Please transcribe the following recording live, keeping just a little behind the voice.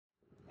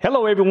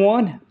Hello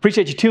everyone,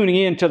 appreciate you tuning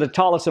in to the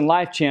Tallest in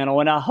Life channel,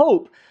 and I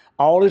hope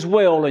all is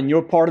well in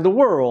your part of the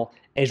world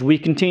as we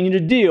continue to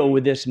deal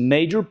with this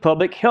major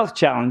public health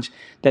challenge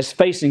that's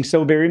facing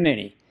so very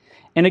many.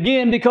 And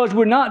again, because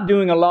we're not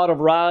doing a lot of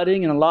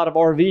riding and a lot of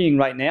RVing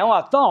right now,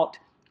 I thought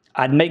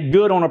I'd make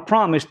good on a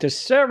promise to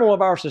several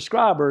of our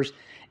subscribers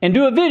and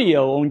do a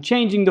video on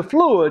changing the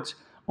fluids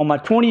on my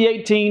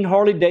 2018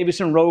 Harley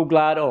Davidson Road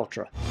Glide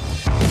Ultra.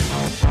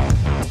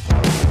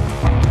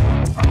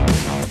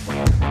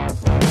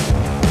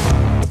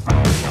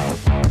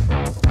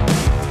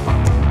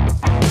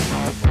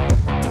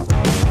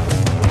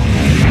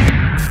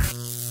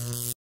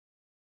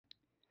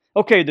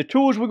 Okay, the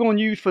tools we're going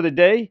to use for the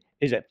day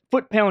is a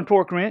foot-pound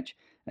torque wrench,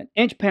 an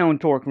inch-pound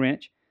torque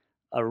wrench,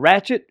 a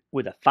ratchet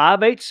with a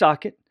 5/8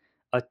 socket,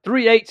 a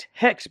 3/8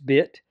 hex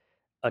bit,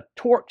 a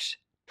Torx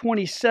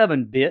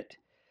 27 bit,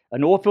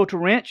 an oil filter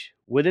wrench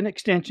with an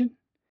extension,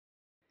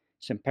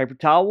 some paper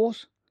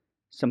towels,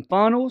 some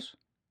funnels,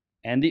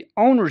 and the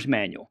owner's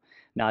manual.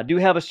 Now, I do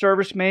have a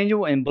service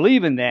manual and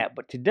believe in that,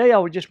 but today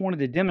I just wanted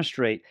to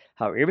demonstrate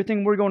how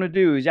everything we're going to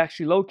do is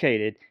actually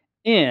located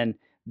in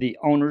the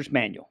owner's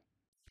manual.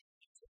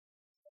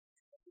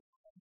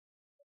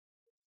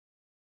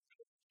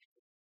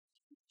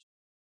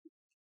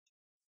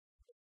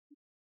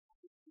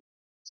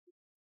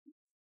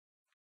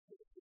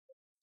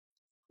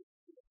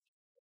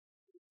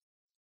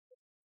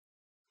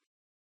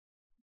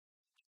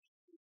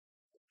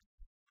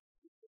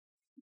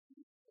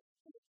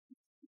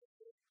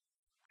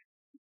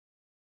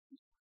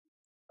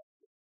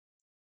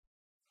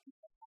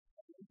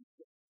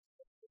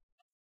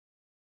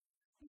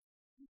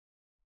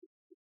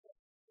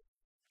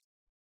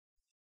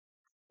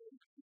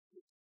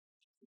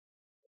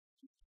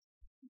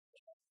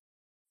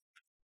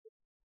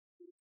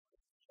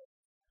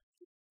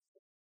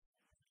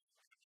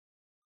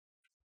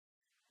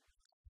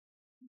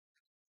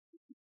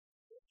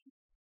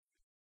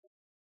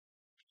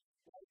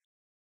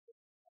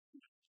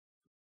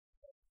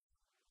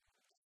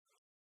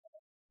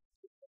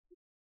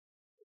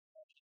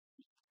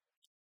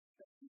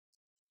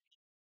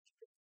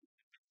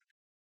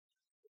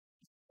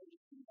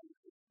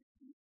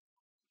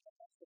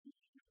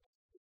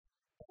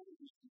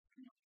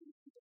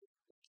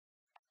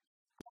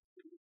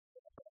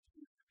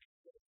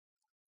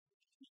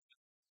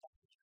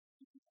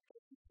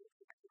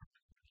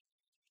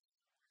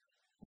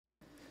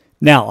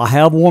 Now, I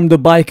have warmed the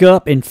bike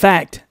up. In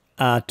fact,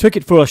 I took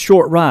it for a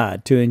short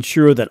ride to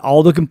ensure that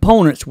all the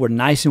components were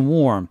nice and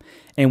warm.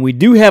 And we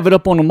do have it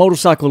up on a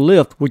motorcycle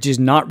lift, which is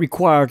not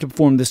required to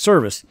perform this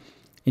service.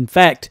 In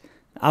fact,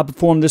 I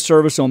perform this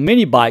service on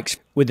many bikes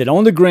with it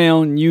on the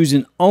ground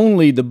using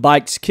only the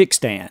bike's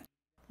kickstand.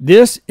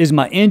 This is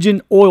my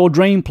engine oil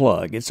drain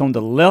plug. It's on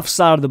the left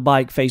side of the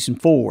bike facing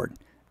forward.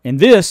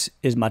 And this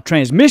is my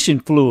transmission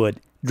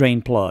fluid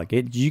drain plug.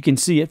 You can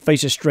see it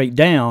faces straight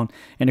down,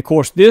 and of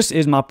course this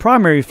is my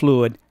primary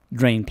fluid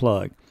drain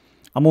plug.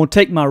 I'm going to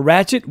take my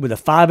ratchet with a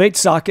 5/8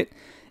 socket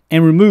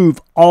and remove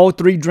all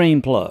three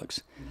drain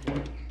plugs.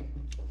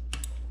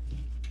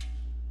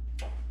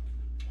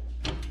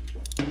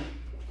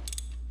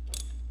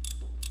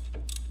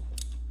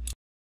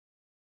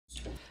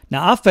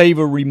 Now I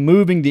favor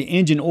removing the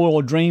engine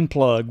oil drain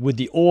plug with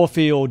the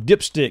oil-filled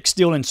dipstick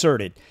still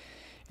inserted,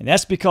 and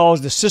that's because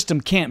the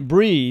system can't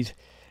breathe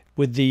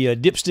with the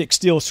dipstick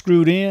still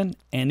screwed in,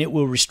 and it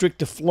will restrict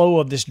the flow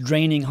of this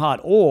draining hot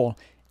oil,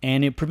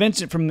 and it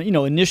prevents it from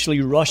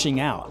initially rushing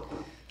out.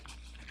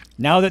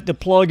 Now that the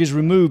plug is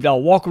removed,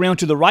 I'll walk around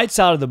to the right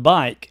side of the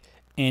bike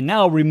and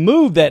now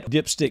remove that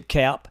dipstick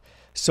cap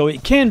so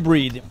it can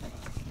breathe.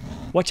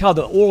 Watch how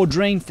the oil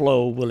drain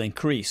flow will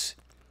increase.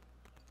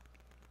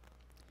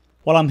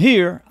 While I'm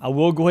here, I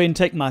will go ahead and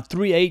take my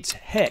 3/8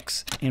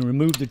 hex and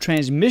remove the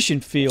transmission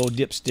filled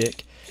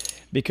dipstick,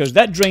 because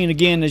that drain,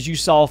 again, as you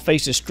saw,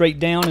 faces straight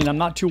down, and I'm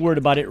not too worried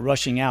about it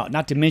rushing out.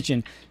 Not to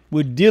mention,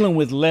 we're dealing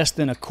with less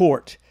than a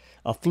quart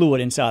of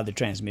fluid inside the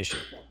transmission.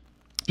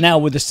 Now,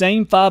 with the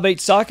same 5/8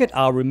 socket,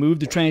 I'll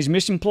remove the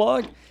transmission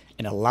plug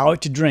and allow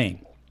it to drain.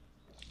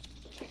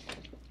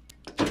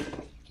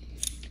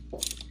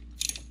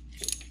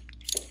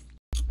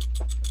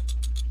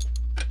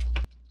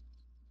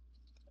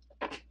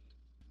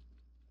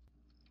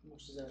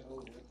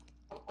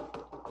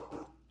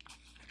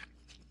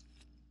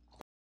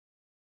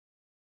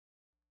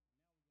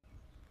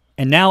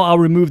 And now I'll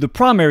remove the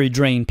primary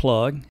drain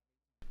plug.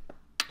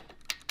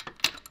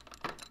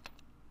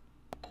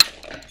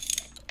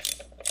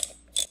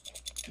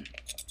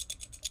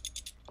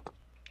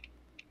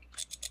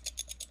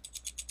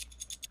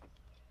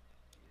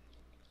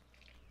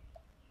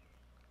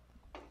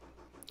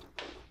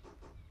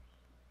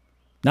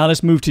 Now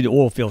let's move to the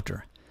oil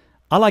filter.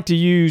 I like to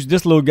use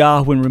this little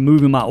guy when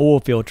removing my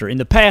oil filter. In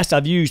the past,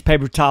 I've used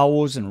paper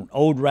towels and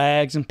old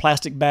rags and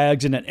plastic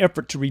bags in an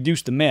effort to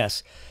reduce the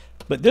mess.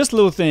 But this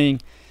little thing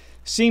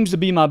seems to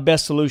be my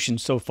best solution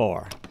so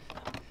far.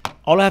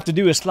 All I have to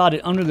do is slide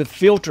it under the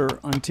filter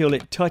until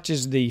it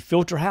touches the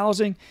filter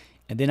housing,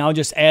 and then I'll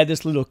just add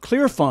this little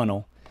clear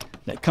funnel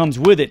that comes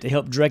with it to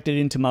help direct it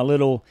into my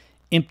little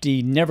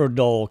empty Never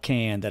Dull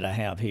can that I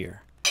have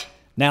here.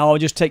 Now I'll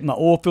just take my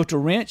oil filter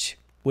wrench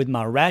with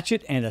my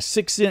ratchet and a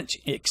 6-inch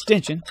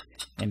extension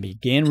and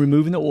begin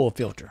removing the oil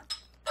filter.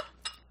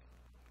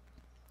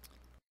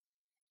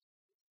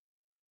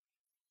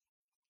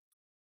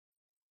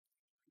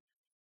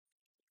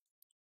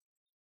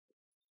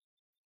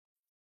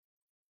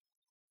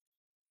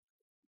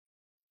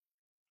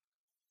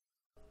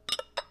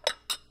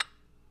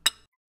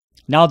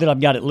 Now that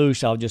I've got it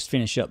loose, I'll just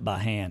finish up by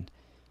hand.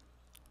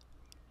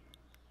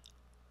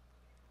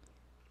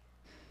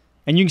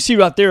 And you can see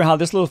right there how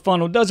this little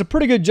funnel does a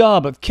pretty good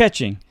job of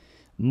catching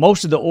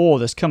most of the oil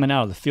that's coming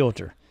out of the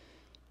filter.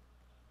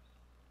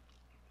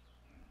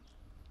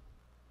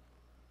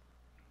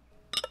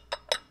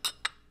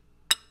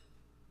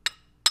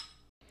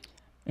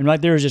 And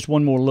right there is just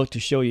one more look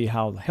to show you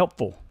how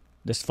helpful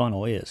this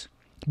funnel is,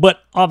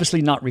 but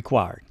obviously not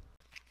required.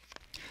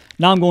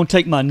 Now I'm going to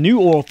take my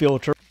new oil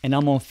filter and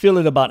I'm going to fill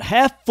it about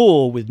half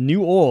full with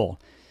new oil.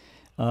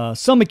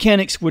 Some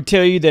mechanics would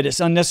tell you that it's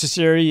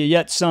unnecessary,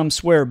 yet some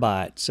swear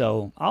by it.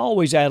 So I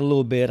always add a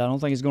little bit. I don't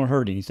think it's going to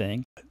hurt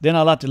anything. Then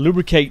I like to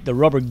lubricate the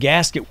rubber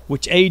gasket,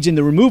 which aids in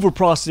the removal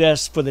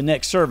process for the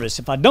next service.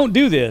 If I don't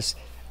do this,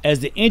 as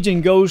the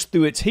engine goes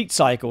through its heat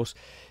cycles,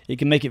 it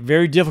can make it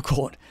very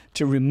difficult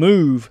to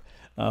remove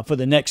for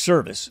the next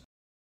service.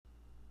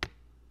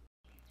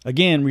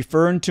 Again,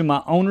 referring to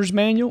my owner's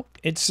manual,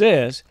 it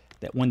says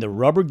that when the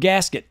rubber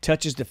gasket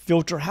touches the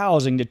filter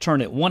housing to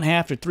turn it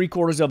 1/2 to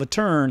 3/4 of a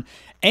turn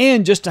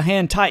and just to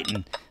hand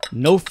tighten,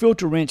 no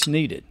filter wrench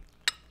needed.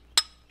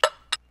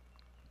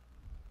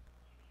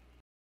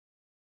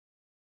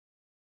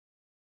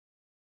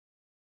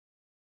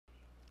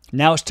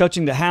 Now it's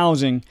touching the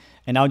housing,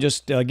 and I'll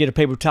just get a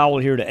paper towel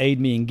here to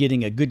aid me in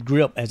getting a good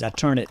grip as I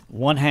turn it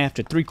 1/2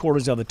 to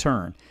 3/4 of a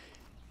turn.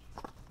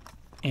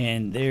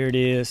 And there it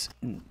is.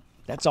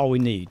 That's all we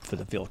need for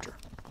the filter.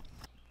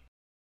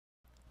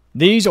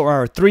 These are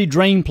our 3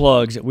 drain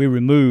plugs that we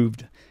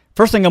removed.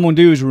 First thing I'm going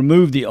to do is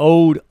remove the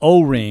old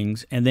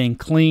O-rings and then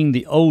clean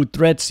the old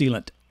thread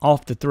sealant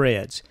off the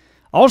threads.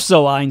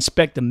 Also, I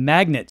inspect the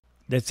magnet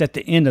that's at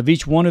the end of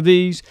each one of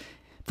these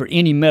for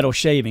any metal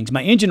shavings.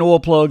 My engine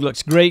oil plug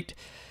looks great.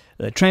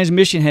 The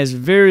transmission has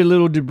very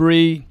little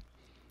debris,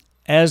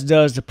 as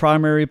does the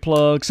primary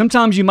plug.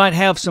 Sometimes you might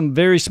have some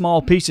very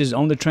small pieces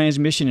on the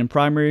transmission and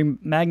primary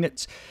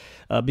magnets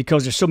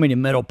because there's so many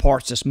metal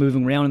parts that's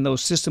moving around in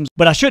those systems.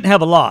 But I shouldn't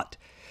have a lot.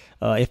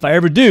 If I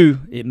ever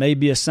do, it may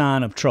be a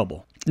sign of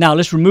trouble. Now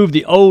let's remove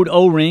the old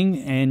O-ring,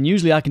 and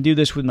usually I can do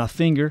this with my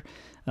finger,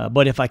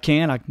 but if I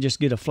can just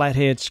get a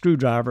flathead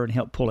screwdriver and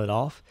help pull it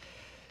off.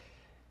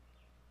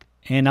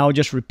 And I'll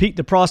just repeat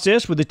the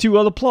process with the 2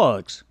 other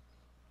plugs.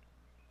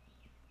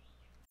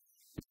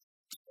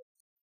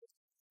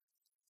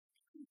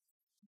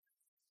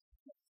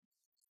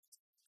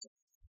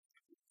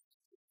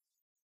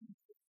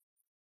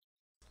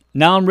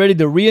 Now I'm ready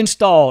to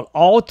reinstall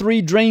all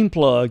 3 drain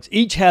plugs,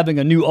 each having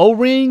a new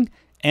O-ring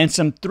and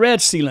some thread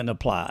sealant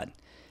applied.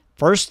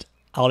 First,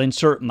 I'll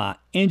insert my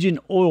engine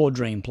oil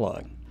drain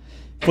plug.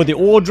 For the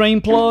oil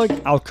drain plug,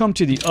 I'll come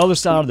to the other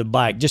side of the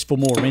bike just for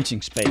more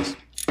wrenching space.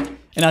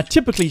 And I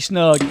typically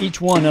snug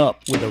each one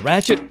up with a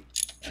ratchet,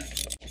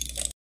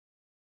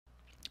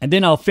 and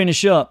then I'll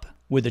finish up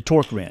with a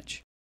torque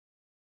wrench.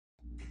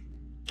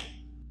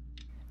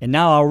 And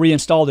now I'll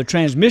reinstall the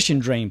transmission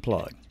drain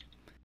plug.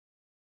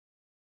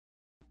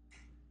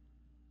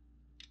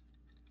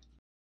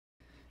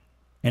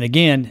 And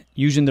again,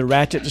 using the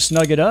ratchet to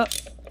snug it up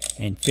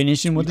and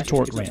finishing with the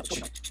torque wrench.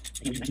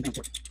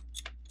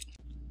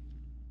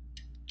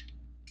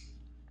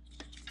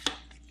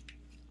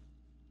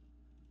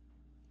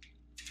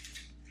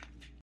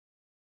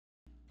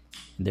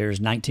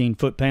 There's 19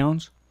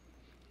 foot-pounds.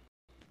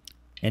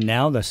 And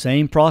now the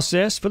same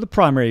process for the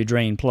primary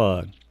drain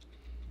plug.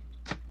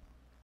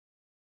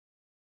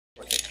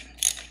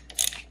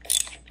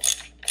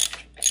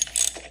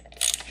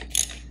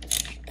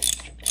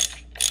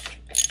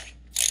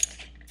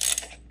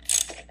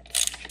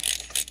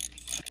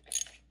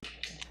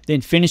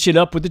 Then finish it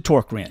up with the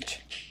torque wrench.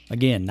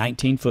 Again,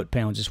 19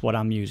 foot-pounds is what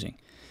I'm using.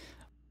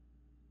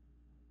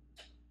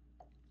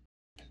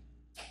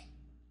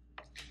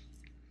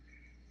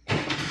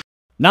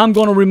 Now I'm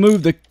going to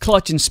remove the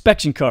clutch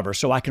inspection cover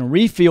so I can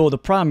refill the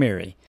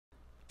primary.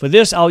 For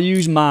this, I'll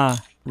use my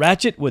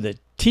ratchet with a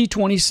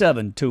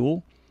T27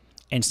 tool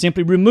and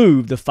simply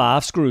remove the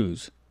 5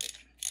 screws.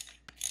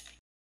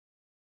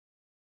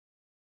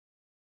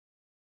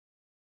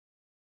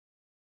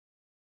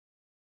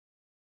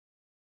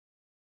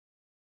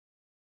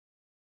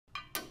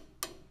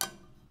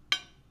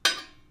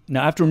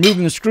 Now after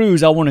removing the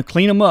screws, I want to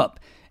clean them up,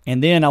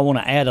 and then I want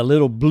to add a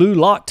little blue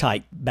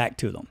Loctite back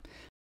to them.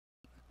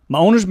 My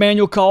owner's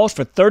manual calls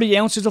for 30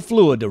 ounces of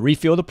fluid to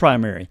refill the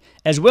primary,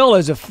 as well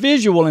as a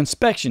visual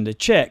inspection to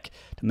check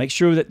to make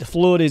sure that the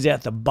fluid is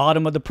at the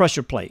bottom of the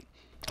pressure plate.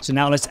 So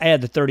now let's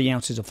add the 30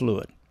 ounces of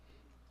fluid.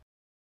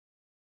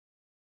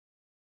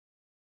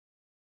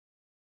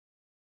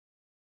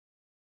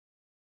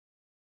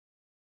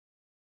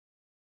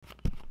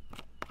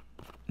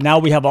 Now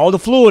we have all the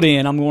fluid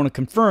in. I'm going to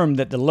confirm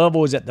that the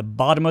level is at the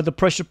bottom of the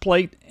pressure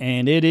plate,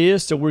 and it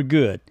is, so we're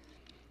good.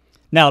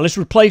 Now let's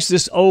replace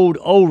this old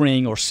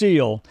O-ring or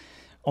seal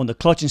on the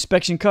clutch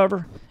inspection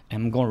cover,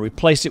 and I'm going to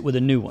replace it with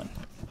a new one.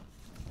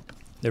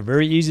 They're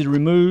very easy to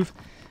remove,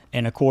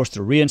 and of course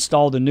to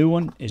reinstall the new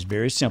one is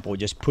very simple.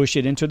 Just push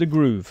it into the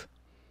groove.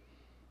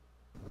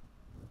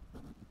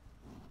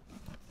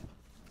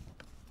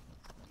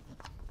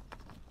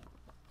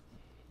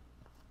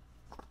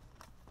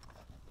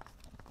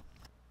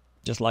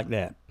 Just like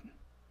that.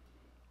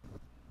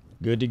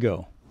 Good to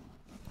go.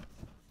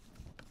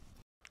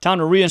 Time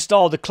to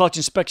reinstall the clutch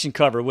inspection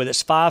cover with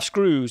its 5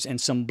 screws and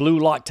some blue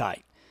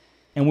Loctite.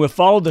 And we'll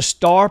follow the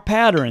star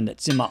pattern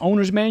that's in my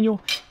owner's manual,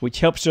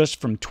 which helps us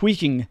from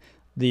tweaking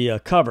the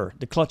cover,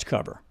 the clutch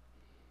cover.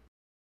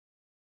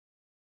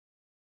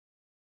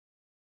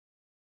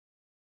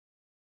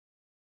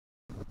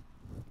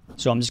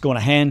 So I'm just going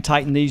to hand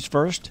tighten these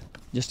first,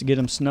 just to get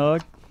them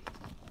snug.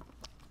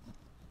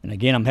 And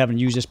again, I'm having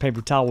to use this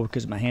paper towel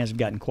because my hands have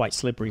gotten quite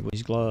slippery with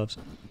these gloves.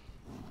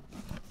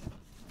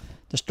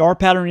 The star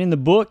pattern in the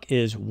book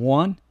is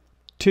 1,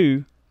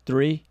 2,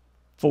 3,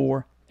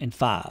 4, and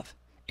 5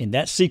 in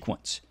that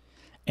sequence.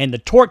 And the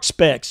torque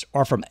specs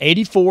are from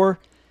 84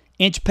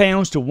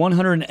 inch-pounds to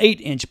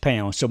 108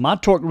 inch-pounds. So my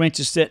torque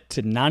wrench is set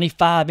to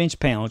 95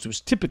 inch-pounds,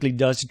 which typically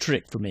does the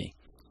trick for me.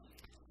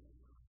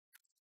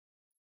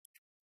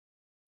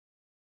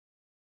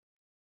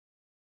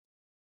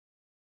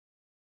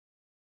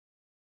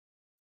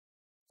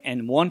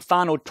 And one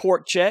final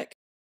torque check.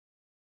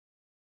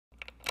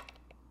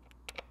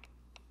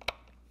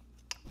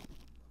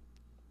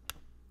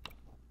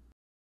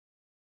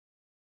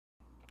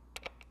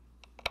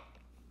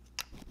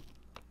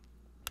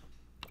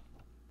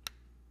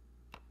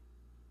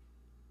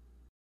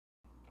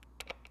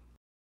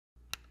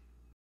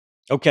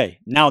 Okay,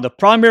 now the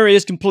primary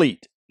is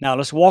complete. Now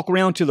let's walk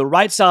around to the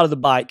right side of the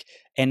bike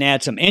and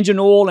add some engine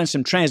oil and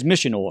some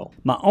transmission oil.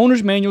 My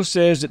owner's manual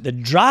says that the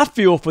dry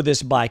fill for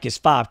this bike is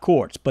 5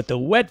 quarts, but the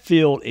wet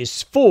fill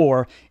is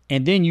 4,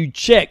 and then you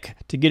check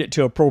to get it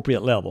to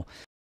appropriate level.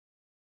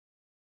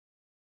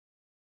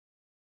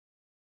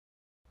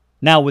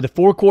 Now with the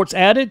 4 quarts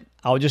added,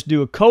 I'll just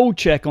do a cold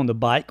check on the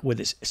bike with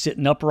it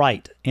sitting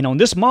upright. And on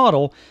this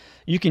model,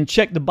 you can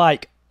check the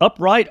bike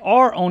upright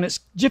or on its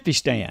jiffy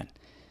stand.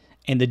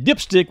 And the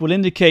dipstick will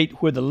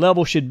indicate where the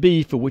level should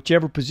be for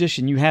whichever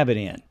position you have it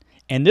in.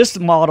 And this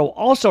model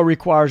also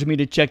requires me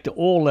to check the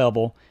oil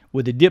level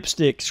with the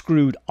dipstick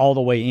screwed all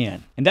the way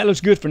in. And that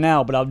looks good for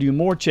now, but I'll do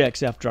more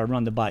checks after I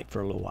run the bike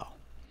for a little while.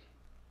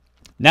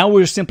 Now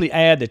we'll simply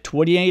add the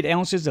 28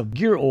 ounces of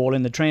gear oil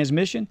in the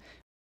transmission,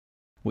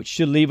 which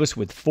should leave us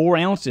with 4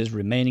 ounces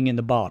remaining in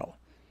the bottle.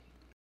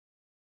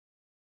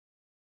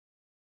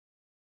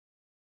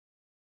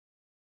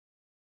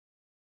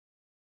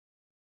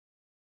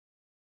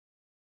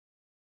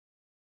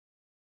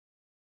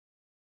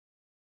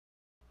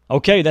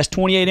 Okay, that's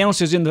 28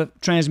 ounces in the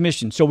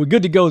transmission, so we're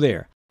good to go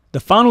there. The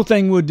final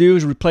thing we'll do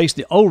is replace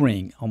the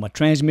O-ring on my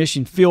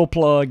transmission fill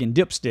plug and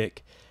dipstick,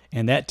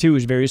 and that too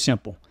is very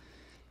simple.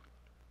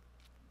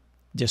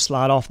 Just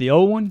slide off the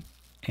old one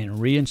and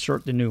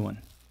reinsert the new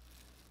one.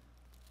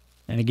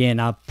 And again,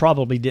 I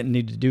probably didn't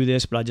need to do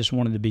this, but I just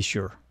wanted to be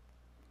sure.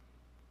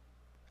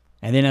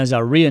 And then as I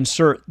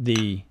reinsert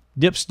the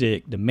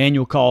dipstick, the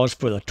manual calls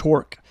for the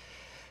torque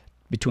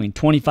between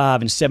 25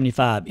 and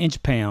 75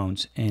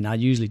 inch-pounds, and I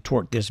usually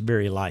torque this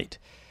very light,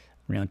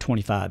 around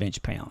 25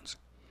 inch-pounds.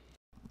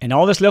 And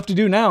all that's left to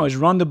do now is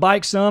run the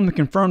bike some and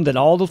confirm that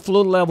all the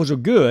fluid levels are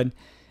good,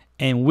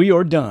 and we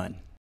are done.